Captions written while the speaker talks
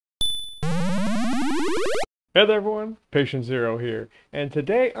Hey there everyone, Patient Zero here, and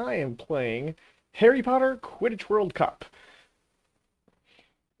today I am playing Harry Potter Quiddich World Cup.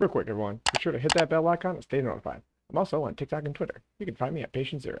 Real quick everyone, be sure to hit that bell icon and stay notified. I'm also on TikTok and Twitter. You can find me at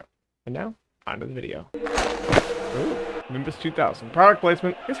Patient Zero. And now, on to the video. Ooh, Nimbus 2000. Product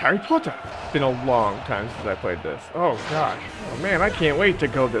placement is Harry Potter. It's been a long time since I played this. Oh gosh. Oh man, I can't wait to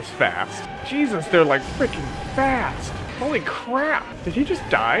go this fast. Jesus, they're like freaking fast. Holy crap. Did he just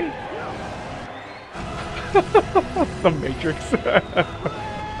die? The Matrix.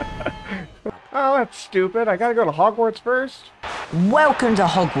 Oh, that's stupid. I gotta go to Hogwarts first. Welcome to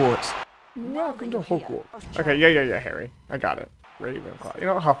Hogwarts. Welcome to Hogwarts. Okay, yeah, Harry. I got it. Ravenclaw. You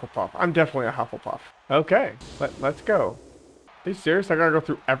know, Hufflepuff. I'm definitely a Hufflepuff. Okay, let's go. Are you serious? I gotta go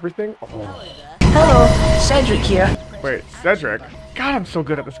through everything? Oh. Hello, Cedric here. Wait, Cedric? God, I'm so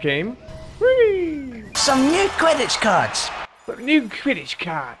good at this game. Whee! Some new Quidditch cards. New Quidditch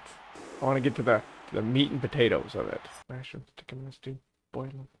cards. I want to get to the meat and potatoes of it. Mash them, stick them in the stew. Boil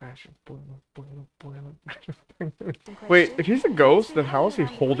them, mash them, boil them, boil them. Wait, if he's a ghost, then how is he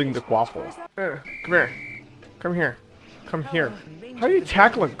holding the quaffle? Come here. Come here. Come here. How do you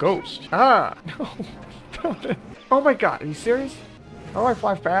tackle a ghost? Ah, no. Stop it. Oh my god, are you serious? How do I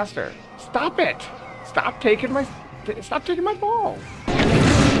fly faster? Stop it! Stop taking my ball!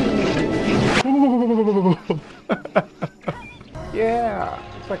 Yeah,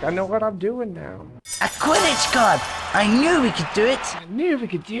 it's like I know what I'm doing now. A Quidditch card. I knew we could do it. I knew we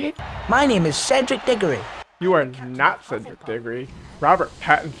could do it. My name is Cedric Diggory. You are not Cedric Diggory. Robert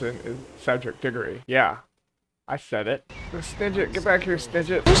Pattinson is Cedric Diggory. Yeah, I said it. Snidget, get back here,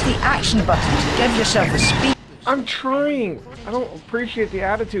 Snidget. Use the action button to give yourself a speed. I'm trying. I don't appreciate the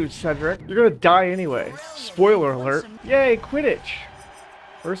attitude, Cedric. You're gonna die anyway. Spoiler alert. Yay, Quidditch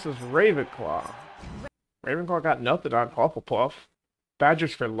versus Ravenclaw. Ravenclaw got nothing on Hufflepuff.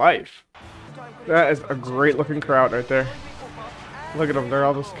 Badgers for life. That is a great looking crowd right there. Look at them, they're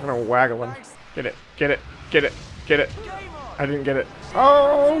all just kind of waggling. Get it, get it, get it, get it. I didn't get it.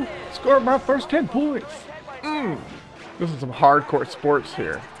 Oh! Scored my first 10 points. This is some hardcore sports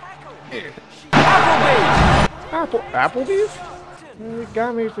here. Applebee's? You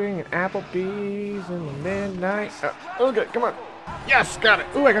got me singing Applebee's in the midnight. Okay, come on. Yes, got it.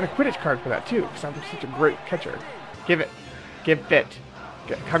 Ooh, I got a Quidditch card for that too, because I'm such a great catcher. Give it. Give it.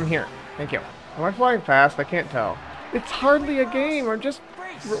 Come here. Thank you. Am I flying fast? I can't tell. It's hardly a game. I'm just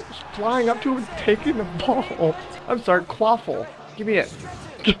flying up to him and taking the ball. I'm sorry, quaffle. Give me it.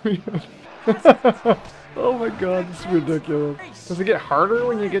 Give me it. Oh my god, this is ridiculous. Does it get harder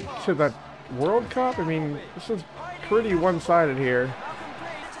when you get to the World Cup? I mean, this is pretty one-sided here.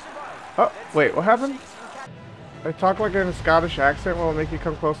 Oh, wait, what happened? I talk like in a Scottish accent while I make you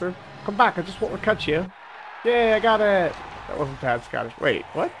come closer. Come back, I just want to cut you. Yay, I got it. That wasn't bad Scottish. Wait,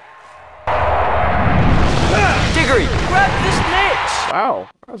 what? Diggory, grab this net. Wow,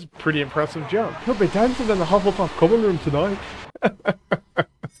 that was a pretty impressive jump. He'll be dancing in the Hufflepuff common room tonight.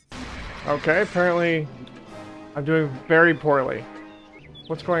 Okay, apparently I'm doing very poorly.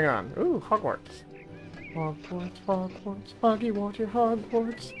 What's going on? Ooh, Hogwarts. Hogwarts, Hogwarts, Hoggy Water,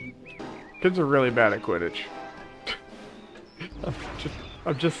 Hogwarts. Kids are really bad at Quidditch.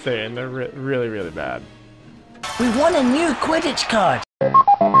 I'm just saying, they're really, really bad. We won a new Quidditch card.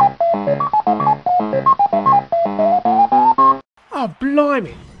 Oh,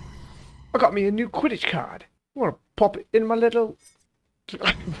 blimey! I got me a new Quidditch card. I want to pop it in my little...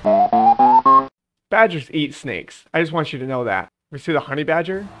 Badgers eat snakes. I just want you to know that. We see the honey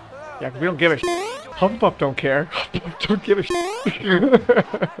badger? Yeah, 'cause we don't give a shit. Hufflepuff don't care. Hufflepuff don't give a shit.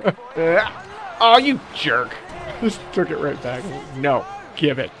 Oh, you jerk. Just took it right back. No,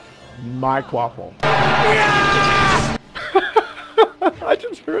 give it. My quaffle. I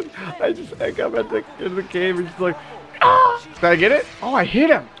just come in the cave and just like, ah! Did I get it? Oh, I hit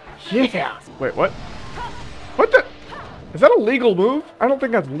him. Yeah. Wait, what? What the? Is that a legal move? I don't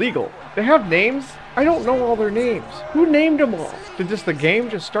think that's legal. They have names? I don't know all their names. Who named them all? Did just the game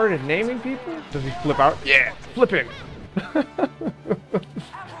just started naming people? Does he flip out? Yeah, flipping.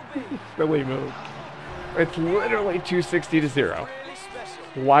 Silly move. It's literally 260 to 0.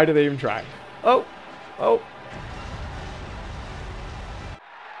 Why do they even try? Oh, oh.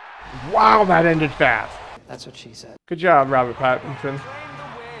 Wow, that ended fast. That's what she said. Good job, Robert Pattinson.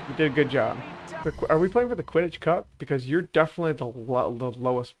 You did a good job. Are we playing for the Quiddich Cup? Because you're definitely the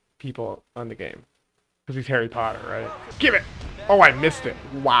lowest people on the game. Because he's Harry Potter, right? Give it! Oh, I missed it.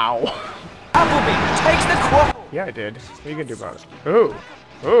 Wow. Applebee takes the quaffle. Yeah, I did. What are you gonna do about it? Ooh.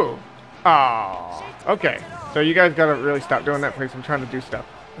 Ooh. Oh. Okay. So you guys gotta really stop doing that, please. I'm trying to do stuff.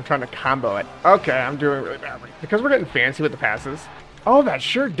 I'm trying to combo it. Okay, I'm doing really badly. Because we're getting fancy with the passes. Oh, that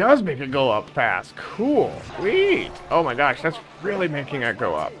sure does make it go up fast. Cool. Sweet. Oh my gosh, that's really making it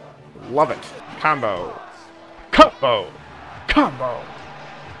go up. Love it. Combo. Combo. Combo.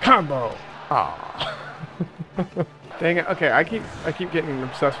 Combo. Aw. Dang it. Okay, I keep getting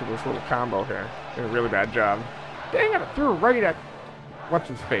obsessed with this little combo here. Did a really bad job. Dang it, I threw it right at what's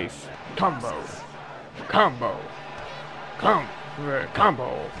his face. Combo. Combo.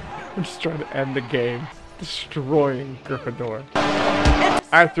 Combo. I'm just trying to end the game. Destroying Gryffindor.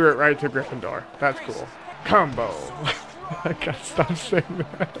 I threw it right to Gryffindor. That's cool. Combo. I gotta stop saying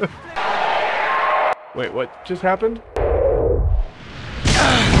that. Wait, what just happened?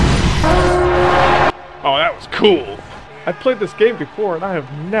 Oh, that was cool. I played this game before and I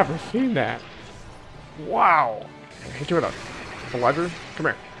have never seen that. Wow. Hit you with a bludger. Come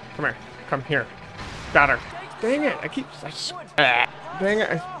here. Come here. Come here. Got her. Dang it. Dang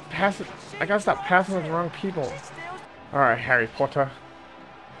it. I gotta stop passing with the wrong people. Alright, Harry Potter.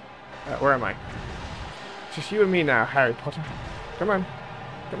 Where am I? It's just you and me now, Harry Potter. Come on.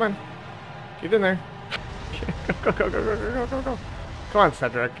 Come on. Get in there. Go, go, go, go, go, go, go, go. Come on,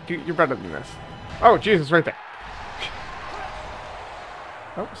 Cedric. You're better than this. Oh, Jesus, right there.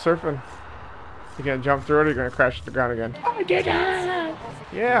 Oh, surfing. You gonna jump through it or you gonna crash to the ground again? I did it!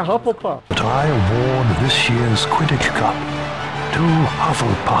 Yeah, Hufflepuff. But I award this year's Quiddich Cup to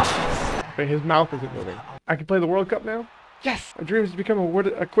Hufflepuff. Wait, his mouth isn't moving. I can play the World Cup now? Yes! My dream is to become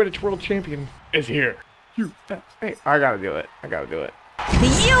a Quidditch World Champion is here. USA. I gotta do it. I gotta do it. The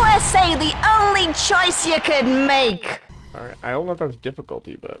USA, the only choice you could make! Alright, I don't know if that's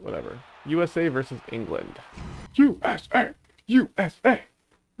difficulty, but whatever. USA versus England. USA! USA!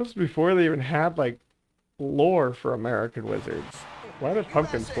 This was before they even had, like, lore for American wizards. Why are there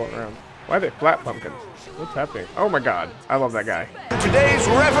pumpkins floating around? Why are they flat pumpkins? What's happening? Oh my god, I love that guy. Today's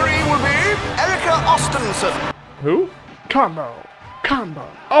referee will be Erica Ostenson. Who? Combo! Combo!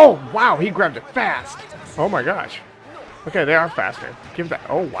 Oh, wow, he grabbed it fast! Oh my gosh. Okay, they are faster. Give that.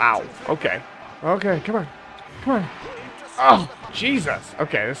 Oh, wow. Okay. Okay, come on. Come on. Oh, Jesus.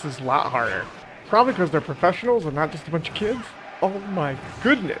 Okay, this is a lot harder. Probably because they're professionals and not just a bunch of kids. Oh my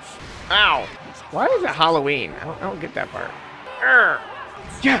goodness. Ow. Why is it Halloween? I don't get that part. Urgh.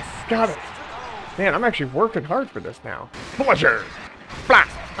 Yes, got it. Man, I'm actually working hard for this now. Pleasure. Flat.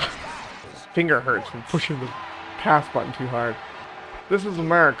 Finger hurts from pushing the pass button too hard. This is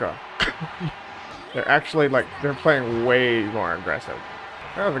America. They're actually they're playing way more aggressive.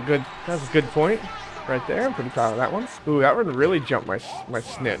 That was a good point right there. I'm pretty proud of that one. Ooh, that one really jumped my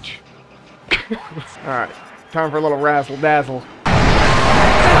snitch. Alright, time for a little razzle dazzle.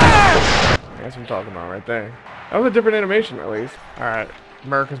 That's what I'm talking about right there. That was a different animation at least. Alright,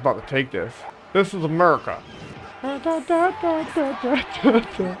 America's about to take this. This is America. Oh,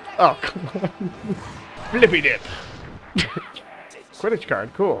 come on. Flippy dip. Quidditch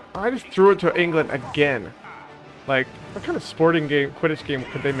card, cool. I just threw it to England again. Like, what kind of sporting game, Quidditch game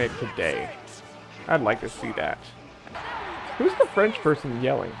could they make today? I'd like to see that. Who's the French person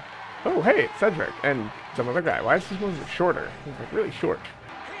yelling? Oh, hey, it's Cedric and some other guy. Why is this one shorter? He's like really short.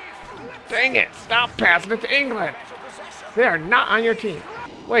 Dang it! Stop passing it to England! They are not on your team.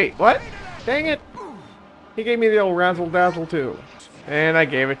 Wait, what? Dang it! He gave me the old razzle dazzle too. And I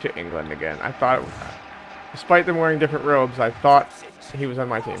gave it to England again. I thought it was... Despite them wearing different robes, I thought he was on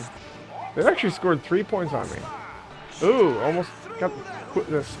my team. They've actually scored 3 points on me. Ooh, almost got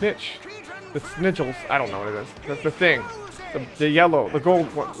the snitch. The snitchels. I don't know what it is. That's the thing. The yellow, the gold,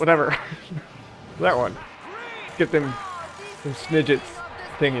 whatever. That one. Get them snidgets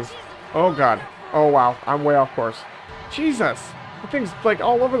thingies. Oh god. Oh wow. I'm way off course. Jesus. The thing's like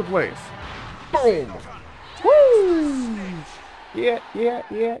all over the place. Boom. Woo! Yeah, yeah,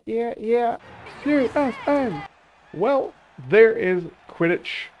 yeah, yeah, yeah. USM. Well, there is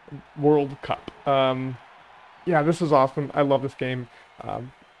Quiddich World Cup. Yeah, this is awesome. I love this game.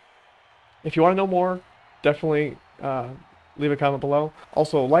 If you want to know more, definitely leave a comment below.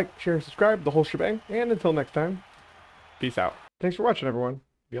 Also, like, share, subscribe, the whole shebang. And until next time, peace out. Thanks for watching, everyone.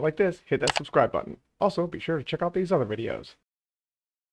 If you like this, hit that subscribe button. Also, be sure to check out these other videos.